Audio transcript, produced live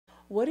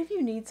What if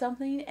you need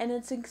something and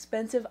it's an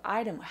expensive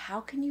item? How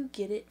can you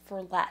get it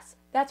for less?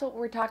 That's what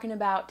we're talking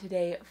about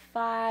today.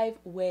 5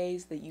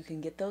 ways that you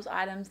can get those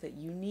items that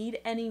you need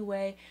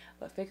anyway,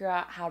 but figure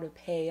out how to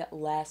pay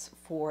less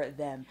for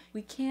them.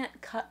 We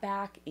can't cut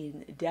back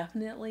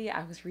indefinitely.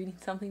 I was reading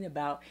something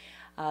about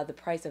the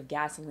price of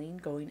gasoline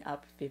going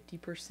up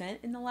 50%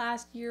 in the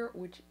last year,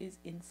 which is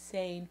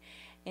insane.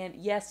 And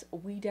yes,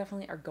 we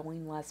definitely are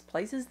going less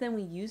places than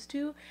we used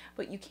to,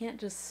 but you can't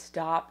just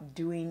stop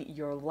doing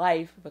your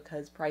life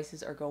because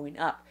prices are going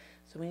up.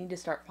 So we need to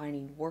start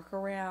finding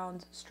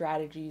workarounds,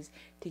 strategies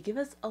to give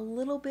us a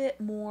little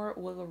bit more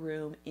wiggle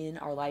room in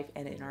our life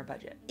and in our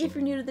budget. If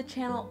you're new to the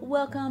channel,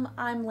 welcome.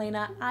 I'm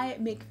Lena. I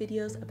make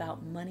videos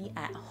about money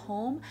at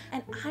home,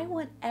 and I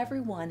want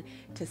everyone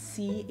to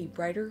see a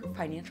brighter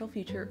financial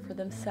future for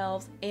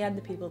themselves and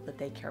the people that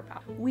they care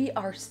about. We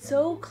are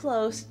so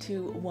close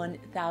to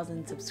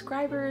 1,000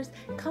 subscribers.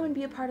 Come and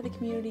be a part of the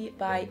community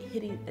by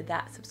hitting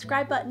that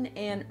subscribe button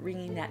and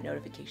ringing that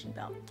notification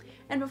bell.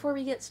 And before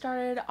we get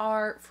started,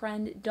 our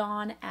friend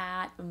Dawn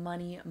at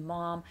Money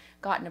Mom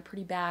got in a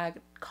pretty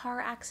bad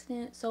car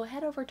accident, so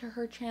head over to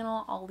her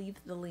channel. I'll leave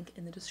the link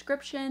in the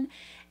description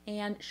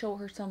and show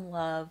her some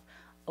love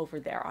over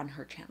there on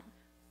her channel.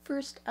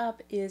 First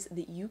up is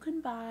that you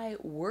can buy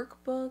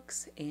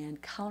workbooks and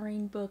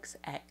coloring books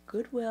at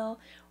Goodwill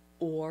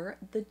or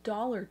the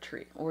Dollar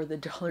Tree, or the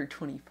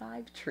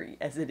 $1.25 tree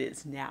as it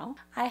is now.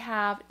 I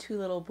have 2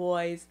 little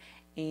boys,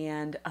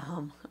 and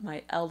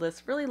my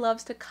eldest really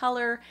loves to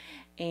color,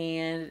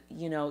 and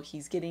you know,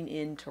 he's getting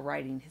into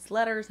writing his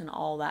letters and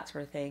all that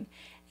sort of thing,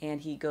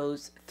 and he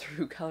goes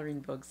through coloring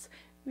books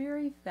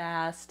very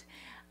fast.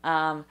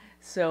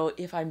 So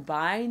if I'm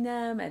buying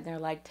them and they're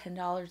like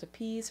 $10 a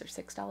piece or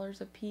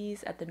 $6 a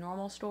piece at the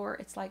normal store,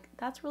 it's like,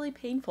 that's really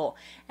painful.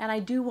 And I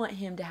do want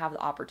him to have the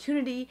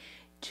opportunity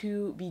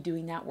to be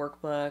doing that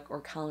workbook or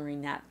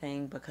coloring that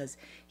thing because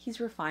he's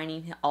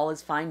refining all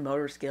his fine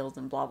motor skills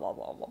and blah, blah,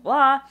 blah, blah,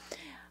 blah.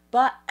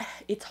 But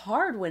it's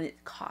hard when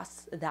it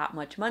costs that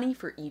much money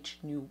for each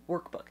new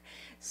workbook.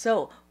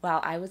 So while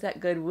I was at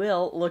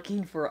Goodwill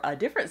looking for a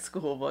different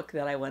school book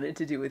that I wanted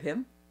to do with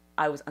him,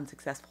 I was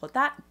unsuccessful at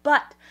that,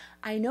 but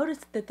I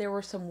noticed that there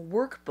were some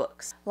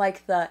workbooks,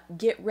 like the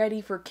Get Ready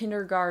for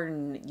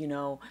Kindergarten, you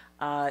know,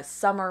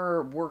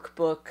 summer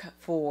workbook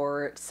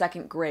for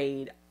 2nd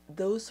grade,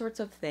 those sorts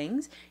of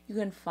things. You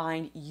can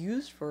find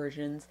used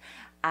versions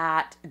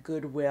at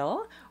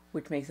Goodwill,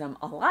 which makes them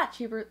a lot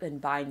cheaper than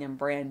buying them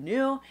brand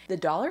new. The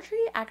Dollar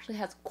Tree actually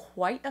has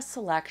quite a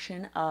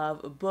selection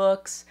of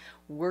books,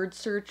 word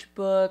search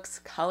books,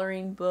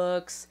 coloring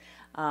books,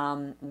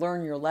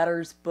 learn your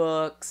letters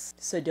books,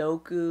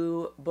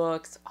 Sudoku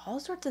books, all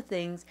sorts of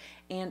things,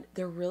 and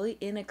they're really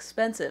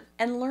inexpensive.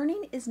 And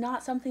learning is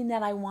not something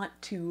that I want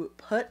to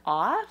put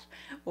off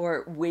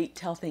or wait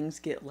till things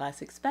get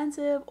less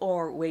expensive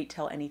or wait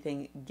till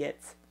anything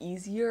gets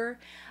easier.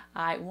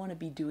 I want to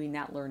be doing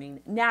that learning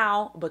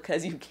now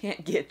because you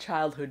can't get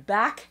childhood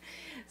back.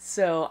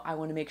 So I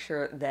want to make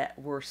sure that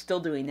we're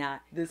still doing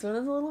that. This one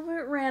is a little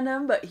bit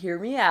random, but hear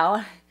me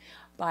out.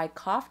 Buy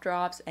cough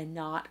drops and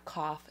not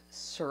cough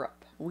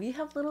syrup. We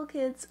have little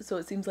kids, so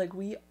it seems like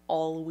we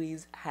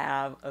always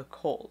have a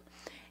cold.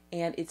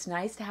 And it's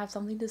nice to have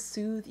something to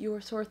soothe your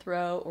sore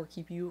throat or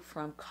keep you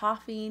from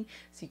coughing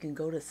so you can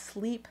go to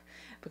sleep.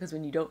 Because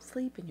when you don't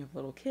sleep and you have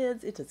little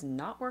kids, it does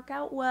not work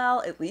out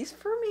well, at least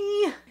for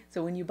me.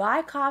 So when you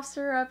buy cough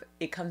syrup,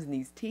 it comes in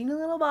these teeny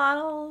little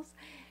bottles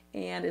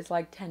and it's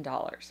like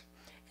 $10.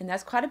 And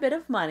that's quite a bit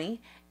of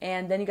money.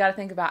 And then you got to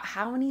think about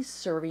how many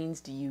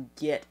servings do you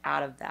get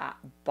out of that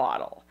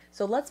bottle.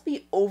 So let's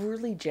be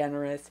overly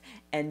generous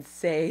and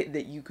say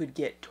that you could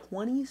get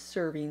 20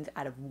 servings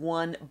out of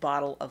 1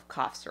 bottle of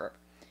cough syrup.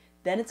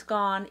 Then it's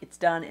gone, it's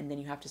done, and then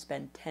you have to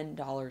spend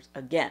 $10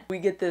 again. We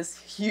get this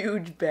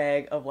huge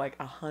bag of like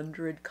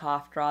 100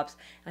 cough drops,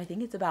 and I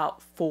think it's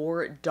about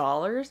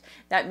 $4.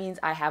 That means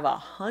I have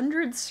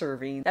 100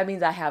 servings. That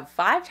means I have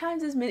 5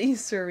 times as many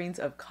servings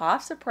of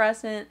cough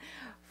suppressant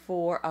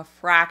for a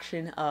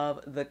fraction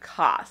of the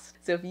cost.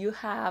 So if you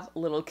have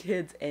little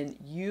kids and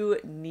you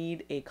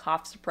need a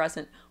cough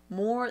suppressant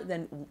more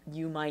than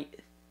you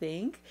might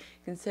think,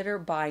 consider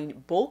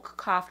buying bulk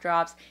cough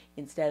drops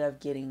instead of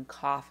getting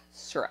cough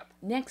syrup.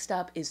 Next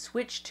up is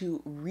switch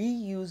to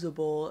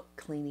reusable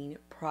cleaning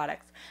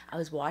products. I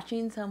was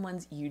watching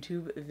someone's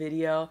YouTube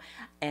video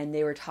and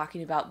they were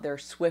talking about their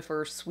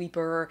Swiffer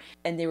sweeper,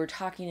 and they were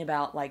talking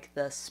about like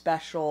the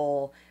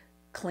special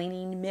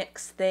cleaning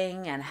mix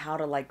thing and how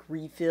to like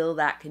refill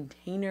that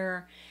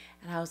container.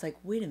 And I was like,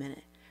 wait a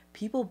minute.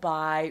 People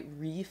buy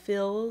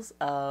refills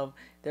of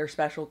their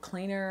special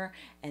cleaner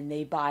and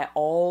they buy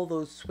all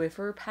those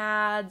Swiffer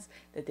pads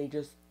that they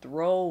just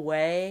throw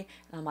away.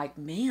 And I'm like,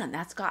 man,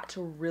 that's got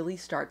to really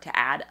start to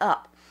add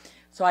up.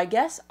 So I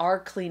guess our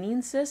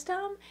cleaning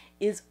system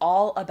is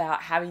all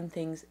about having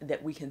things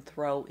that we can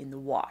throw in the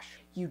wash.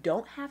 You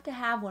don't have to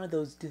have one of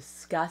those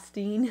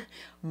disgusting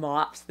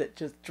mops that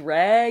just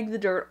drag the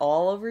dirt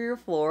all over your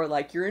floor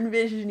like you're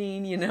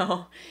envisioning,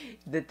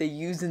 that they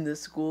use in the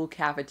school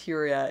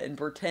cafeteria and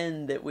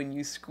pretend that when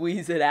you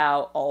squeeze it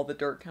out, all the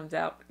dirt comes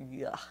out.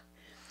 Yuck.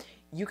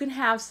 You can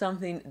have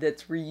something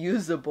that's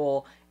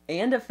reusable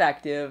and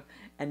effective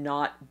and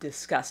not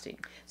disgusting.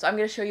 So I'm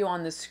going to show you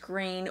on the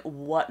screen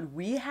what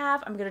we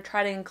have. I'm going to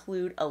try to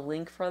include a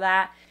link for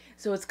that.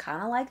 So it's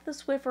kind of like the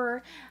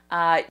Swiffer.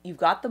 You've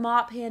got the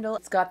mop handle.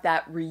 It's got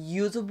that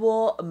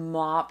reusable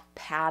mop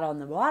pad on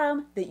the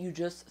bottom that you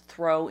just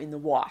throw in the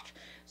wash.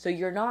 So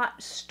you're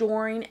not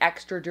storing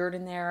extra dirt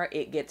in there.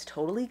 It gets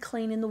totally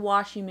clean in the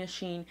washing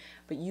machine,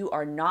 but you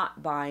are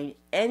not buying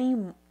any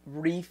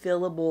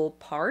refillable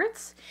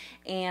parts.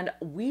 And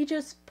we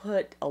just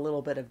put a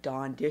little bit of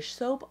Dawn dish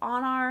soap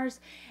on ours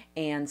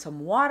and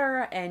some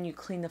water, and you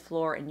clean the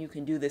floor, and you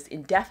can do this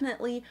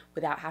indefinitely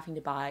without having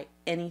to buy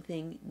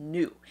anything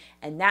new,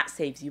 and that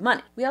saves you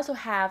money. We also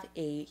have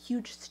a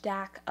huge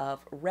stack of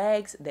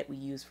rags that we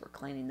use for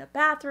cleaning the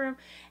bathroom,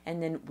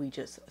 and then we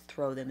just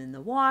throw them in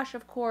the wash,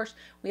 of course.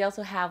 We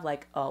also have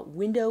like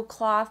window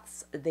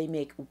cloths. They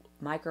make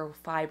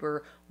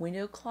microfiber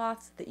window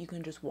cloths that you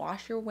can just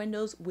wash your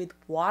windows with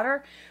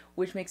water,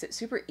 which makes it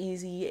super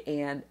easy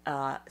and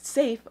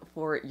safe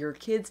for your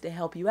kids to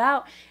help you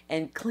out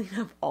and clean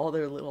up all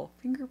their little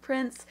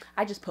fingerprints.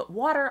 I just put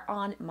water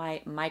on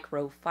my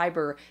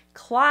microfiber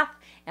cloth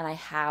and I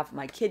have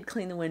my kid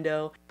clean the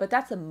window, but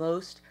that's the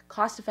most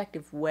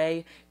cost-effective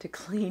way to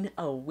clean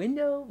a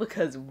window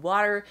because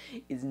water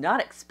is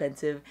not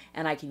expensive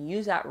and I can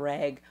use that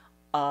rag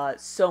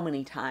so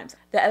many times.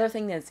 The other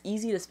thing that's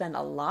easy to spend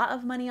a lot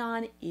of money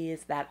on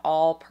is that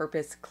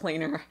all-purpose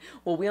cleaner.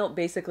 Well, we don't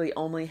basically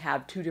only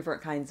have two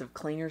different kinds of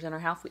cleaners in our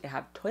house. We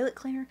have toilet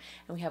cleaner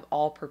and we have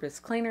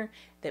all-purpose cleaner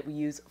that we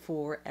use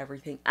for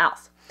everything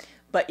else.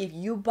 But if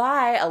you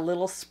buy a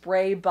little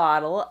spray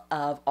bottle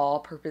of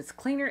all-purpose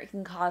cleaner, it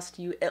can cost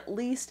you at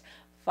least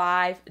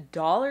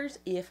 $5,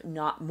 if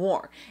not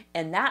more.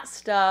 And that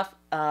stuff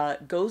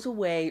goes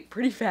away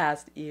pretty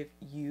fast if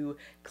you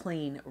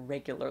clean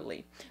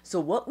regularly. So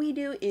what we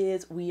do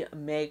is we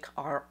make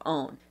our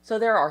own. So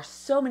there are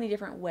so many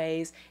different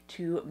ways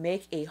to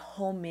make a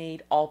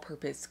homemade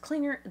all-purpose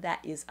cleaner that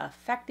is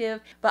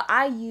effective, but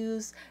I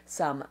use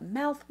some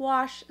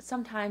mouthwash,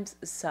 sometimes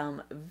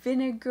some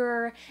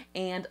vinegar,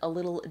 and a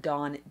little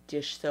Dawn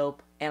dish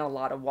soap and a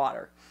lot of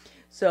water.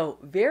 So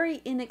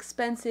very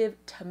inexpensive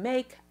to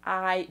make.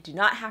 I do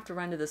not have to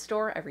run to the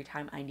store every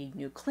time I need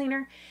new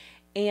cleaner,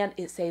 and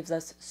it saves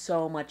us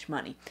so much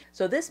money.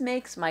 So this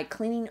makes my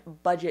cleaning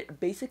budget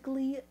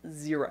basically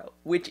zero,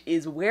 which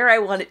is where I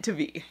want it to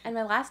be. And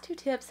my last two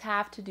tips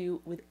have to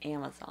do with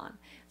Amazon.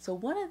 So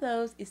one of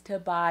those is to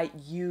buy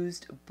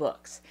used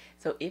books.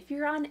 So if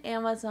you're on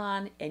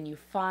Amazon and you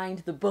find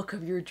the book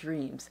of your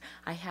dreams,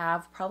 I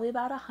have probably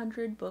about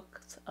 100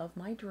 books of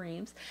my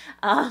dreams,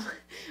 but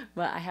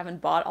I haven't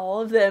bought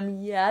all of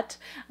them yet.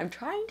 I'm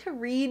trying to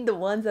read the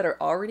ones that are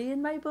already in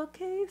my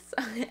bookcase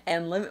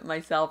and limit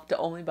myself to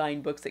only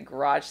buying books at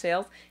garage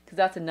sales, because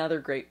that's another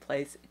great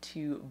place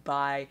to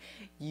buy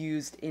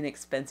used,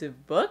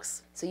 inexpensive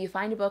books. So you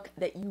find a book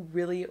that you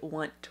really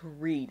want to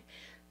read.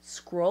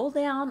 Scroll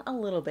down a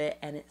little bit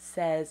and it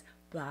says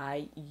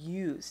buy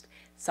used.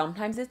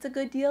 Sometimes it's a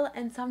good deal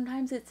and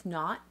sometimes it's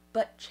not,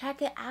 but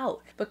check it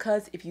out,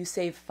 because if you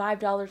save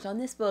 $5 on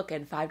this book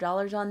and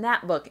 $5 on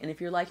that book, and if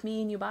you're like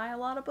me and you buy a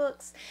lot of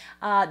books,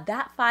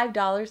 that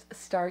 $5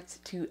 starts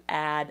to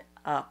add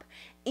up.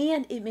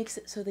 And it makes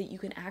it so that you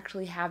can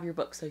actually have your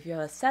book. So if you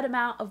have a set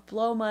amount of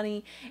blow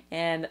money,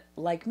 and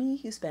like me,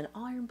 you spend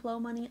all your blow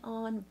money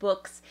on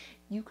books,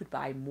 you could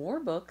buy more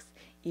books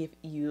if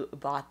you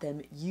bought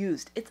them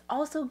used. It's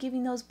also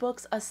giving those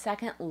books a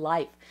second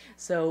life.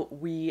 So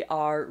we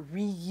are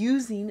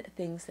reusing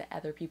things that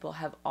other people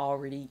have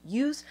already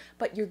used,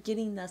 but you're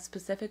getting the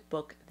specific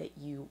book that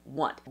you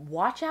want.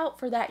 Watch out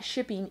for that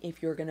shipping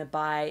if you're gonna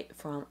buy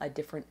from a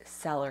different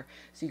seller.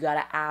 So you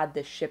gotta add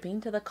the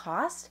shipping to the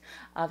cost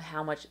of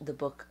how much the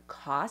book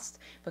costs,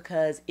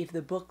 because if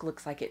the book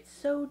looks like it's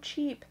so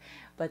cheap,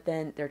 but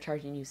then they're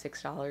charging you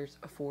 $6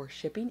 for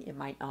shipping, it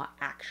might not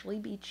actually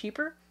be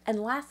cheaper. And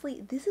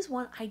lastly, this is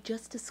one I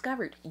just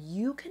discovered.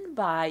 You can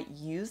buy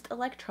used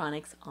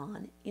electronics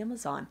on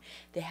Amazon.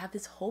 They have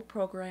this whole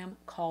program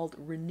called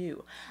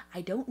Renew.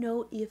 I don't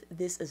know if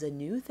this is a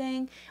new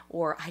thing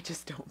or I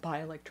just don't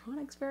buy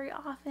electronics very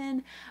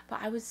often,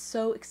 but I was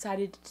so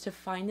excited to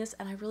find this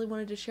and I really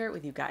wanted to share it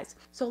with you guys.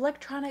 So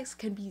electronics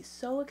can be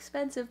so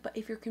expensive, but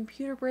if your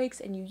computer breaks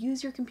and you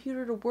use your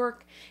computer to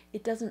work,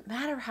 it doesn't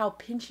matter how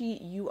pinchy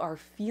you are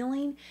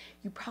feeling,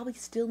 you probably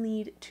still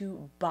need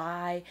to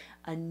buy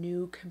a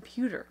new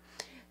computer.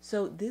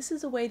 So this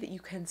is a way that you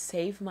can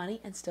save money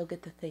and still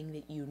get the thing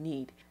that you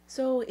need.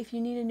 So if you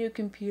need a new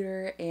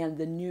computer and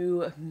the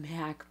new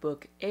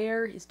MacBook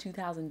Air is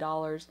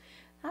 $2,000,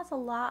 that's a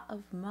lot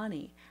of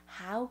money.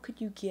 How could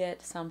you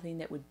get something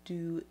that would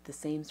do the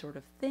same sort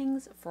of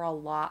things for a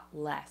lot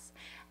less?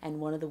 And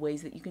one of the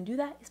ways that you can do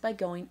that is by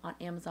going on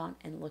Amazon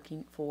and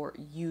looking for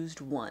used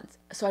ones.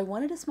 So I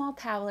wanted a small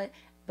tablet,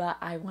 but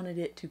I wanted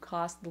it to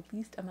cost the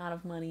least amount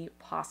of money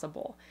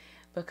possible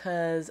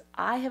because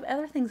I have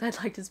other things I'd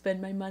like to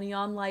spend my money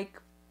on, like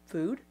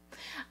food.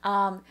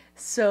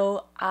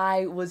 So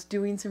I was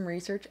doing some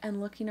research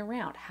and looking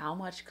around. How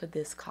much could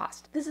this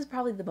cost? This is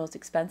probably the most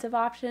expensive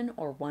option,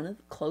 or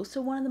close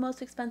to one of the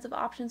most expensive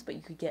options, but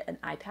you could get an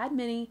iPad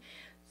mini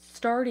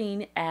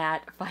starting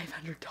at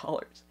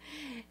 $500.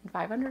 And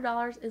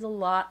 $500 is a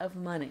lot of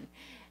money.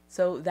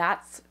 So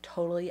that's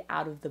totally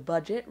out of the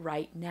budget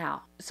right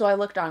now. So I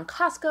looked on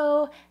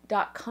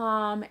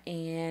Costco.com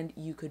and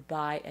you could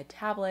buy a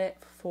tablet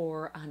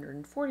for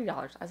 $140.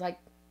 I was like,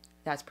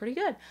 that's pretty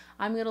good.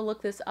 I'm going to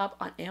look this up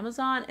on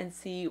Amazon and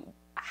see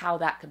how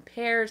that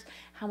compares.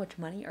 How much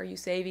money are you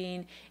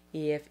saving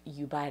if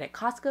you buy it at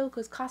Costco?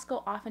 Because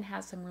Costco often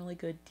has some really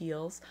good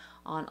deals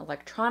on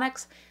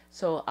electronics.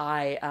 So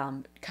I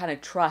kind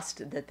of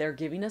trust that they're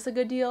giving us a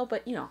good deal,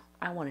 but you know,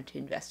 I wanted to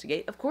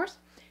investigate, of course.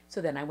 So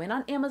then I went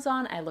on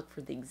Amazon, I looked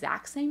for the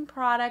exact same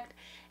product,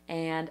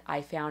 and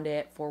I found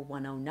it for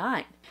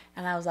 $109.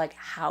 And I was like,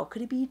 how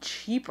could it be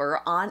cheaper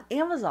on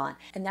Amazon?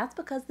 And that's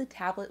because the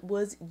tablet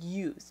was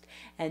used.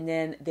 And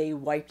then they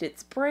wiped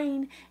its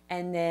brain,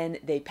 and then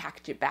they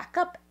package it back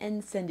up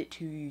and send it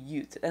to you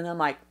used. And I'm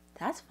like,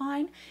 that's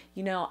fine.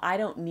 You know, I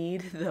don't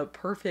need the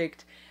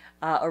perfect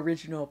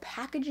original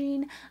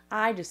packaging.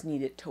 I just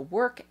need it to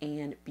work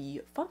and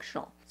be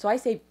functional. So I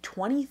saved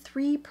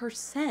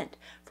 23%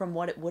 from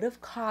what it would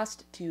have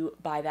cost to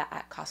buy that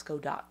at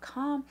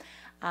Costco.com.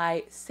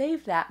 I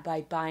saved that by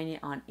buying it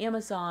on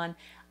Amazon,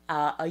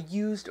 a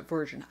used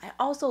version. I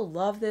also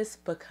love this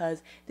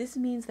because this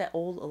means that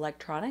old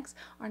electronics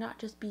are not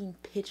just being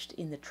pitched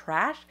in the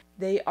trash,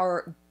 they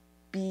are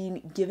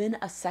being given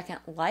a second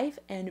life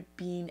and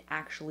being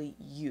actually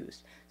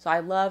used. So I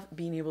love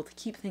being able to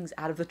keep things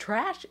out of the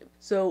trash.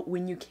 So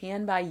when you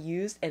can buy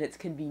used and it's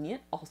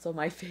convenient, also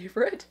my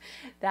favorite,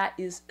 that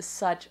is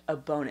such a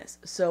bonus.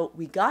 So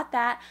we got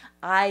that.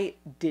 I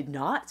did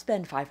not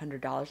spend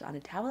 $500 on a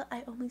tablet.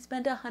 I only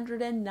spent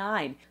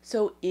 $109.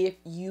 So if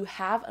you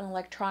have an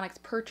electronics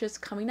purchase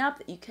coming up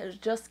that you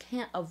just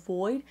can't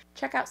avoid,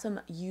 check out some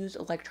used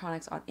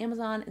electronics on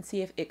Amazon and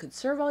see if it could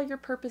serve all your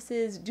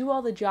purposes, do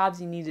all the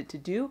jobs you need it to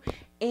do,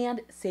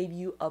 and save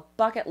you a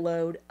bucket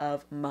load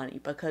of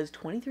money, because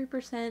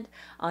 23%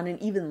 on an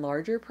even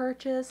larger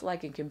purchase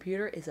like a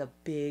computer is a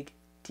big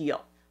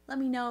deal. Let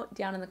me know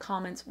down in the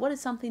comments what is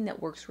something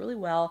that works really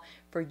well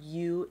for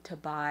you to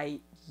buy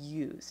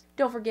used.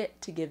 Don't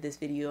forget to give this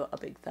video a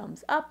big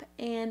thumbs up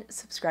and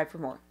subscribe for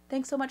more.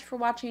 Thanks so much for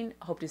watching.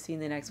 Hope to see you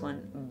in the next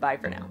one. Bye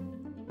for now.